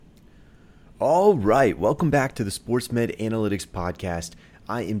All right, welcome back to the SportsMed Analytics Podcast.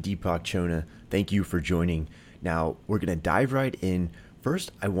 I am Deepak Chona. Thank you for joining. Now, we're going to dive right in.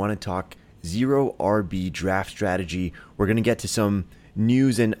 First, I want to talk zero RB draft strategy. We're going to get to some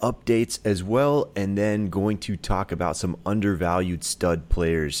news and updates as well, and then going to talk about some undervalued stud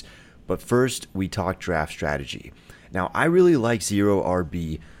players. But first, we talk draft strategy. Now, I really like zero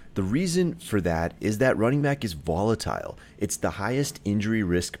RB. The reason for that is that running back is volatile. It's the highest injury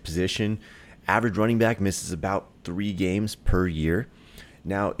risk position. Average running back misses about 3 games per year.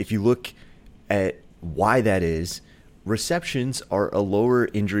 Now, if you look at why that is, receptions are a lower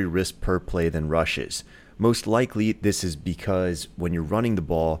injury risk per play than rushes. Most likely, this is because when you're running the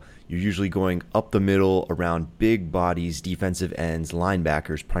ball, you're usually going up the middle around big bodies, defensive ends,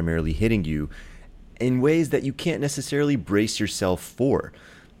 linebackers primarily hitting you in ways that you can't necessarily brace yourself for.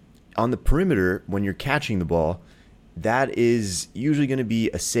 On the perimeter, when you're catching the ball, that is usually going to be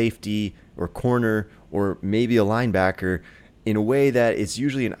a safety or corner or maybe a linebacker in a way that it's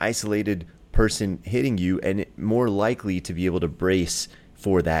usually an isolated person hitting you and more likely to be able to brace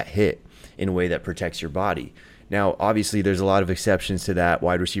for that hit in a way that protects your body. Now, obviously, there's a lot of exceptions to that.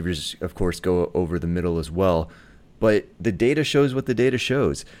 Wide receivers, of course, go over the middle as well. But the data shows what the data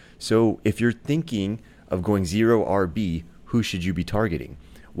shows. So if you're thinking of going zero RB, who should you be targeting?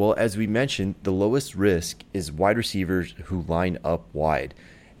 Well, as we mentioned, the lowest risk is wide receivers who line up wide.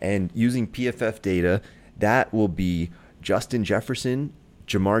 And using PFF data, that will be Justin Jefferson,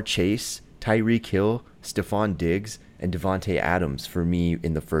 Jamar Chase, Tyreek Hill, Stephon Diggs, and Devontae Adams for me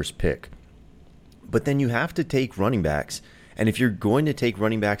in the first pick. But then you have to take running backs. And if you're going to take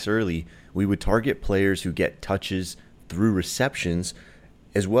running backs early, we would target players who get touches through receptions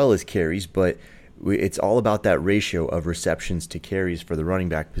as well as carries, but it's all about that ratio of receptions to carries for the running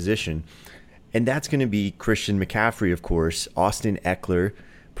back position. And that's going to be Christian McCaffrey, of course, Austin Eckler,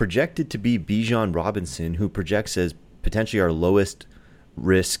 projected to be Bijan Robinson, who projects as potentially our lowest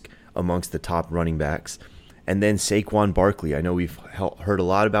risk amongst the top running backs. And then Saquon Barkley. I know we've heard a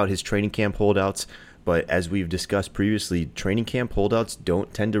lot about his training camp holdouts, but as we've discussed previously, training camp holdouts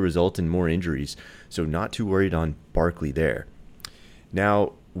don't tend to result in more injuries. So not too worried on Barkley there.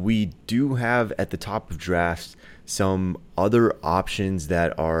 Now, we do have at the top of drafts some other options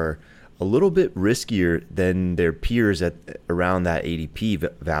that are a little bit riskier than their peers at around that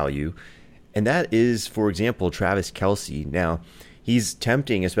ADP value. And that is, for example, Travis Kelce. Now, he's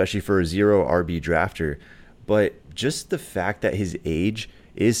tempting, especially for a zero RB drafter, but just the fact that his age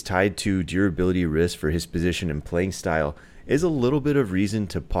is tied to durability risk for his position and playing style is a little bit of reason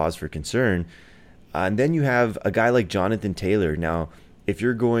to pause for concern. And then you have a guy like Jonathan Taylor. Now, if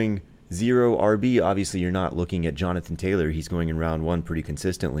you're going zero RB, obviously you're not looking at Jonathan Taylor. He's going in round 1 pretty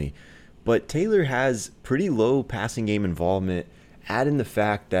consistently. But Taylor has pretty low passing game involvement. Add in the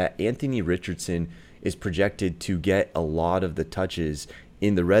fact that Anthony Richardson is projected to get a lot of the touches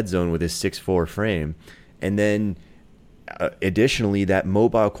in the red zone with his 6'4" frame. And then additionally, that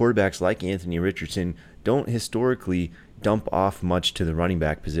mobile quarterbacks like Anthony Richardson don't historically dump off much to the running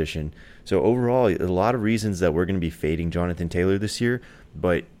back position. So overall, a lot of reasons that we're going to be fading Jonathan Taylor this year,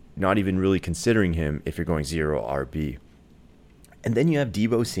 but not even really considering him if you're going zero RB. And then you have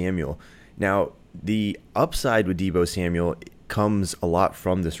Deebo Samuel. Now, the upside with Deebo Samuel comes a lot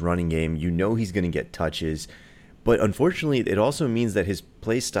from this running game. You know he's going to get touches, but unfortunately, it also means that his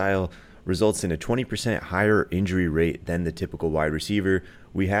play style results in a 20% higher injury rate than the typical wide receiver.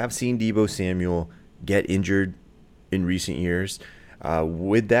 We have seen Deebo Samuel get injured in recent years.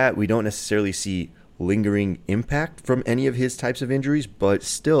 With that, we don't necessarily see lingering impact from any of his types of injuries, but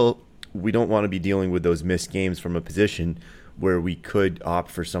still, we don't want to be dealing with those missed games from a position where we could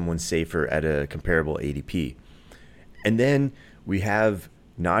opt for someone safer at a comparable ADP. And then we have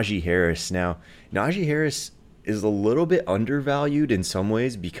Najee Harris. Now, Najee Harris is a little bit undervalued in some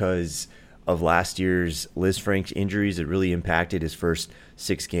ways because of last year's Liz Frank's injuries. It really impacted his first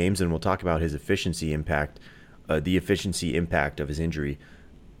 6 games, and we'll talk about his efficiency impact, the efficiency impact of his injury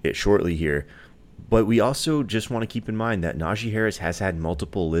shortly here. But we also just want to keep in mind that Najee Harris has had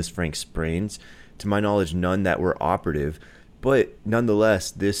multiple Liz Frank sprains. To my knowledge, none that were operative. But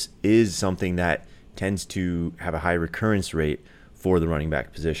nonetheless, this is something that tends to have a high recurrence rate for the running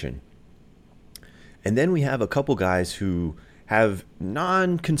back position. And then we have a couple guys who have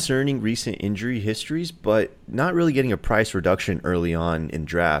non-concerning recent injury histories, but not really getting a price reduction early on in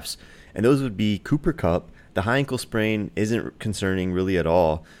drafts. And those would be Cooper Kupp. The high ankle sprain isn't concerning really at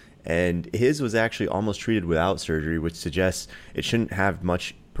all. And his was actually almost treated without surgery, which suggests it shouldn't have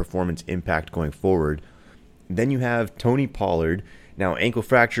much performance impact going forward. Then you have Tony Pollard. Now, ankle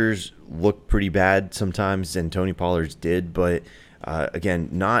fractures look pretty bad sometimes, and Tony Pollard's did, but Again,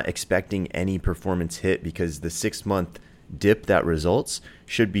 not expecting any performance hit because the 6-month dip that results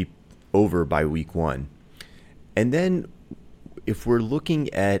should be over by week 1. And then if we're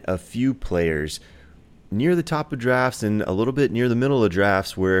looking at a few players near the top of drafts and a little bit near the middle of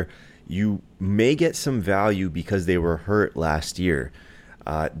drafts where you may get some value because they were hurt last year,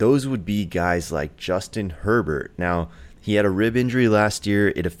 those would be guys like Justin Herbert. Now, he had a rib injury last year.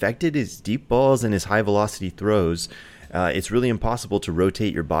 It affected his deep balls and his high velocity throws. It's really impossible to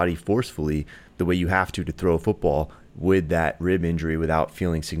rotate your body forcefully the way you have to throw a football with that rib injury without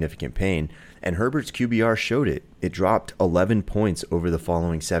feeling significant pain. And Herbert's QBR showed it. It dropped 11 points over the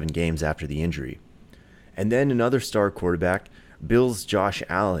following 7 games after the injury. And then another star quarterback, Bills' Josh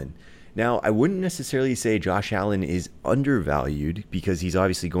Allen. Now, I wouldn't necessarily say Josh Allen is undervalued because he's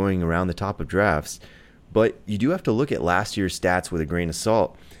obviously going around the top of drafts, but you do have to look at last year's stats with a grain of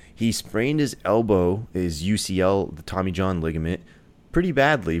salt. He sprained his elbow, his UCL, the Tommy John ligament, pretty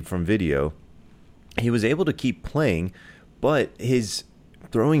badly from video. He was able to keep playing, but his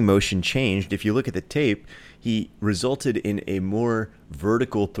throwing motion changed. If you look at the tape, he resulted in a more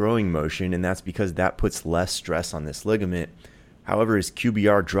vertical throwing motion, and that's because that puts less stress on this ligament. However, his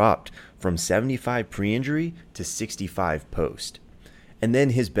QBR dropped from 75 pre-injury to 65 post. And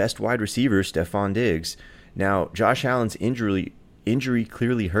then his best wide receiver, Stephon Diggs. Now, Josh Allen's injury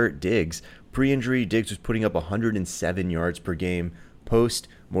clearly hurt Diggs. Pre-injury, Diggs was putting up 107 yards per game. Post,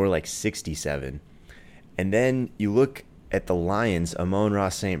 more like 67. And then you look at the Lions, Amon-Ra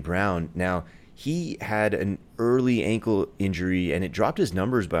St. Brown. Now, he had an early ankle injury, and it dropped his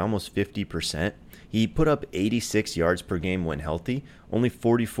numbers by almost 50%. He put up 86 yards per game when healthy, only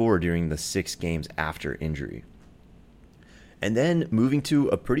 44 during the 6 games after injury. And then moving to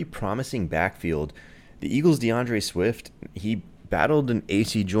a pretty promising backfield, the Eagles' DeAndre Swift, he battled an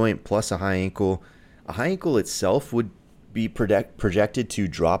AC joint plus a high ankle. A high ankle itself would be projected to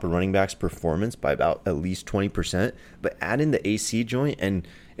drop a running back's performance by about at least 20%, but add in the AC joint, and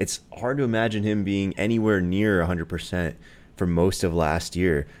it's hard to imagine him being anywhere near 100% for most of last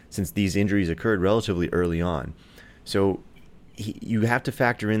year since these injuries occurred relatively early on. So you have to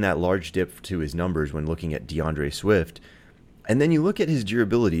factor in that large dip to his numbers when looking at DeAndre Swift. And then you look at his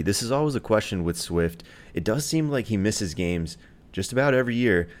durability. This is always a question with Swift. It does seem like he misses games just about every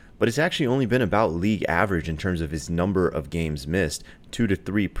year, but it's actually only been about league average in terms of his number of games missed, 2 to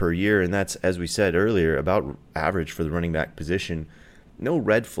 3 per year, and that's, as we said earlier, about average for the running back position. No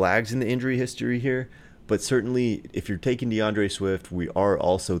red flags in the injury history here, but certainly if you're taking DeAndre Swift, we are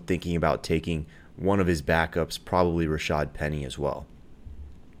also thinking about taking one of his backups, probably Rashad Penny as well.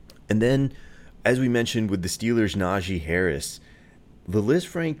 And then, as we mentioned with the Steelers' Najee Harris, the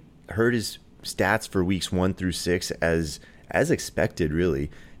Lisfranc hurt his stats for weeks 1 through 6 as expected,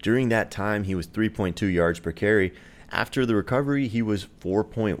 really. During that time, he was 3.2 yards per carry. After the recovery, he was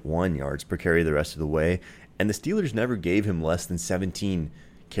 4.1 yards per carry the rest of the way, and the Steelers never gave him less than 17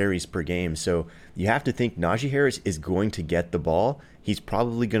 carries per game. So you have to think Najee Harris is going to get the ball. He's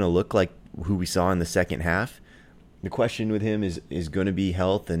probably going to look like who we saw in the second half. The question with him is going to be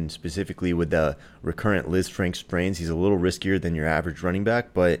health, and specifically with the recurrent Lisfranc sprains, he's a little riskier than your average running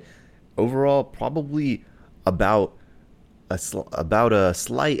back, but overall probably about a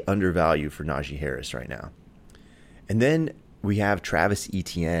slight undervalue for Najee Harris right now. And then we have Travis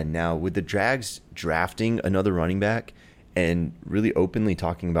Etienne. Now, with the Jags drafting another running back and really openly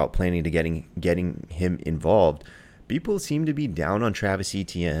talking about planning to getting him involved, people seem to be down on Travis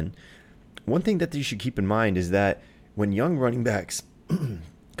Etienne. One thing that you should keep in mind is that when young running backs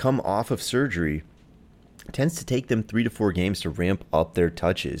come off of surgery, it tends to take them 3 to 4 games to ramp up their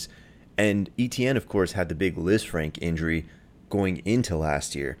touches. And Etienne, of course, had the big Lisfranc injury going into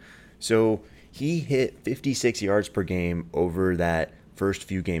last year. So he hit 56 yards per game over that first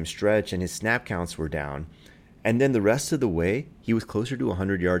few game stretch, and his snap counts were down. And then the rest of the way, he was closer to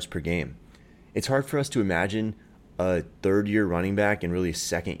 100 yards per game. It's hard for us to imagine a third-year running back and really a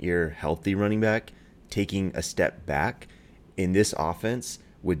second-year healthy running back taking a step back in this offense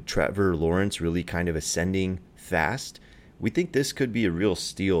with Trevor Lawrence really kind of ascending fast. We think this could be a real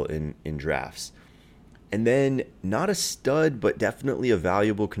steal in drafts. And then not a stud, but definitely a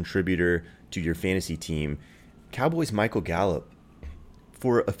valuable contributor to your fantasy team, Cowboys' Michael Gallup.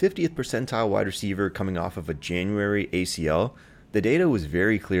 For a 50th percentile wide receiver coming off of a January ACL, the data was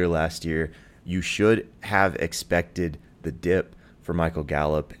very clear last year. You should have expected the dip for Michael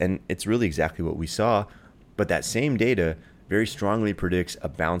Gallup, and it's really exactly what we saw. But that same data very strongly predicts a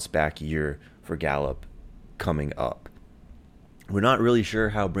bounce back year for Gallup coming up. We're not really sure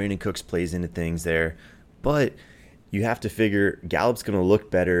how Brandon Cooks plays into things there, but you have to figure Gallup's going to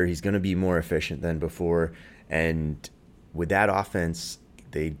look better. He's going to be more efficient than before. And with that offense,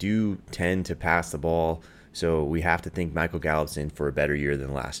 they do tend to pass the ball. So we have to think Michael Gallup's in for a better year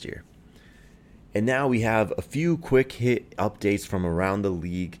than last year. And now we have a few quick hit updates from around the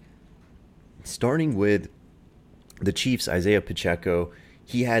league, starting with the Chiefs' Isaiah Pacheco.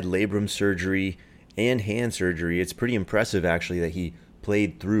 He had labrum surgery and hand surgery. It's pretty impressive, actually, that he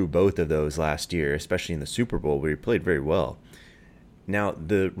played through both of those last year, especially in the Super Bowl, where he played very well. Now,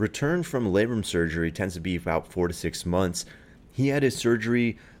 the return from labrum surgery tends to be about 4 to 6 months. He had his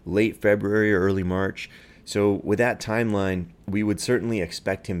surgery late February or early March. So with that timeline, we would certainly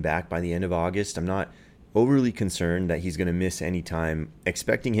expect him back by the end of August. I'm not overly concerned that he's going to miss any time,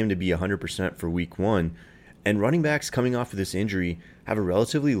 expecting him to be 100% for week 1. And running backs coming off of this injury have a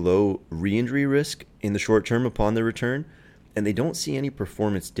relatively low re-injury risk in the short term upon their return, and they don't see any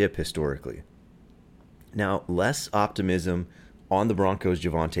performance dip historically. Now, less optimism on the Broncos'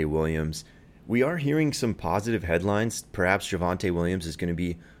 Javonte Williams. We are hearing some positive headlines. Perhaps Javonte Williams is going to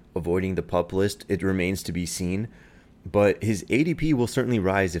be avoiding the PUP list. It remains to be seen. But his ADP will certainly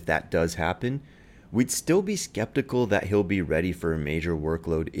rise if that does happen. We'd still be skeptical that he'll be ready for a major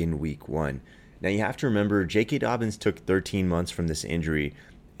workload in week 1. Now, you have to remember, J.K. Dobbins took 13 months from this injury,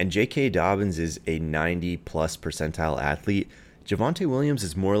 and J.K. Dobbins is a 90-plus percentile athlete. Javonte Williams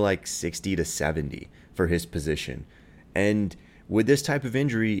is more like 60 to 70 for his position. And with this type of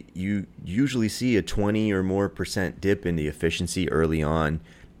injury, you usually see a 20 or more % dip in the efficiency early on.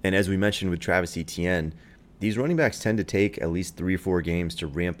 And as we mentioned with Travis Etienne, these running backs tend to take at least 3 or 4 games to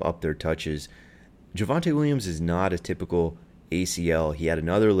ramp up their touches. Javonte Williams is not a typical ACL. He had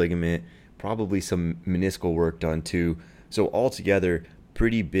another ligament, probably some meniscal work done too. So altogether,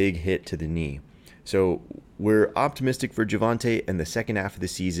 pretty big hit to the knee. So we're optimistic for Javonte in the second half of the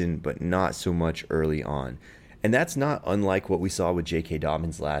season, but not so much early on. And that's not unlike what we saw with J.K.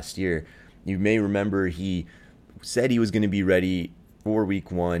 Dobbins last year. You may remember he said he was going to be ready for week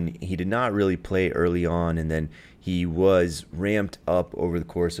 1. He did not really play early on, and then he was ramped up over the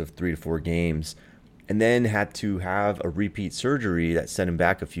course of 3 to 4 games, and then had to have a repeat surgery that set him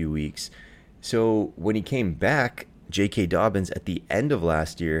back a few weeks. So when he came back, J.K. Dobbins at the end of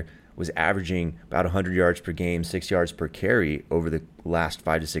last year was averaging about 100 yards per game, 6 yards per carry over the last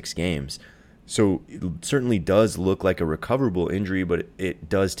 5 to 6 games. So it certainly does look like a recoverable injury, but it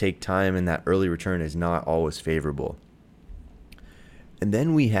does take time, and that early return is not always favorable. And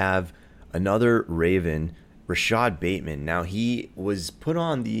then we have another Raven, Rashad Bateman. Now, he was put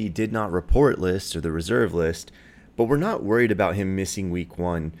on the did not report list or the reserve list, but we're not worried about him missing week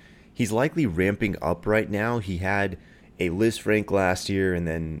 1. He's likely ramping up right now. He had a Lisfranc last year, and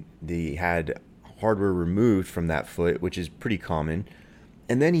then they had hardware removed from that foot, which is pretty common.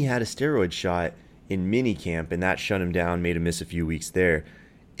 And then he had a steroid shot in minicamp, and that shut him down, made him miss a few weeks there.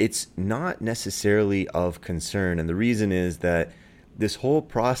 It's not necessarily of concern, and the reason is that this whole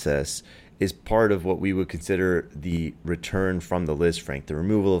process is part of what we would consider the return from the Lisfranc, the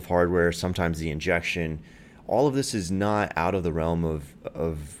removal of hardware, sometimes the injection. All of this is not out of the realm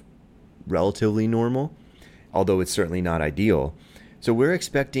of relatively normal, although it's certainly not ideal. So we're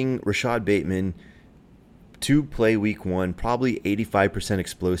expecting Rashad Bateman to play week 1, probably 85%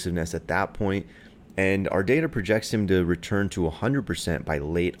 explosiveness at that point, and our data projects him to return to 100% by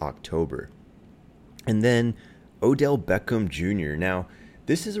late October. And then Odell Beckham Jr. Now,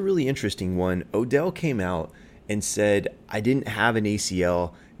 this is a really interesting one. Odell came out and said, I didn't have an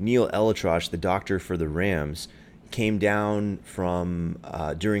ACL. Neil Elitrosh, the doctor for the Rams, came down from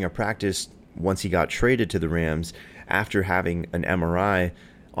during a practice once he got traded to the Rams after having an MRI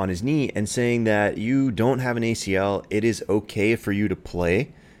on his knee and saying that you don't have an ACL, it is okay for you to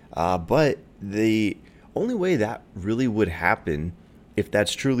play. But the only way that really would happen, if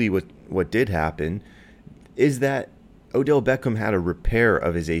that's truly what did happen, is that Odell Beckham had a repair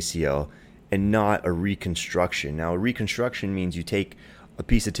of his ACL and not a reconstruction. Now, a reconstruction means you take a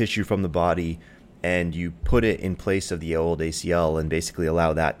piece of tissue from the body and you put it in place of the old ACL and basically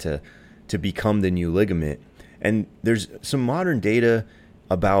allow that to become the new ligament. And there's some modern data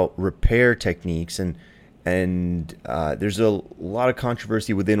about repair techniques, and there's a lot of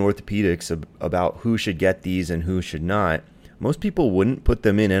controversy within orthopedics about who should get these and who should not. Most people wouldn't put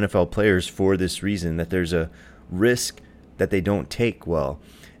them in NFL players for this reason, that there's a risk that they don't take well.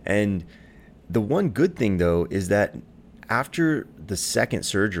 And the one good thing, though, is that after the second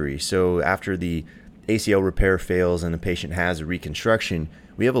surgery, so after the ACL repair fails and the patient has a reconstruction,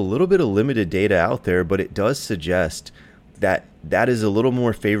 we have a little bit of limited data out there, but it does suggest that is a little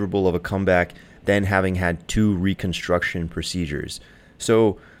more favorable of a comeback than having had 2 reconstruction procedures.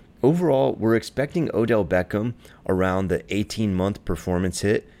 So overall, we're expecting Odell Beckham around the 18-month performance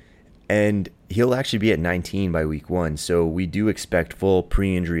hit. and he'll actually be at 19 by week 1. So we do expect full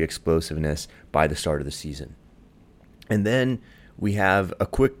pre-injury explosiveness by the start of the season. And then we have a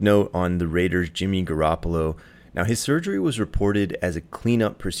quick note on the Raiders' Jimmy Garoppolo. Now, his surgery was reported as a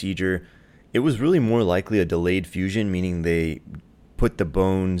cleanup procedure. It was really more likely a delayed fusion, meaning they put the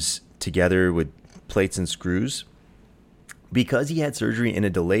bones together with plates and screws. Because he had surgery in a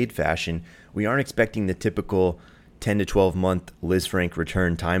delayed fashion, we aren't expecting the typical 10 to 12 month Liz Frank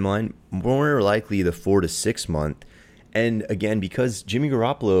return timeline, more likely the 4 to 6 month. And again, because Jimmy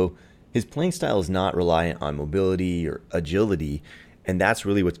Garoppolo, his playing style is not reliant on mobility or agility, and that's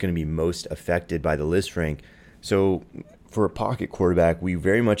really what's going to be most affected by the Liz Frank. So for a pocket quarterback, we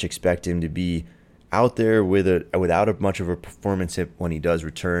very much expect him to be out there without much of a performance hit when he does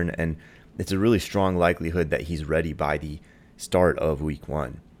return, and it's a really strong likelihood that he's ready by the start of week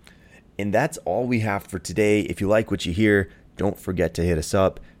 1. And that's all we have for today. If you like what you hear, don't forget to hit us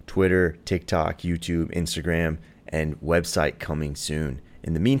up. Twitter, TikTok, YouTube, Instagram, and website coming soon.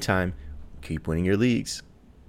 In the meantime, keep winning your leagues.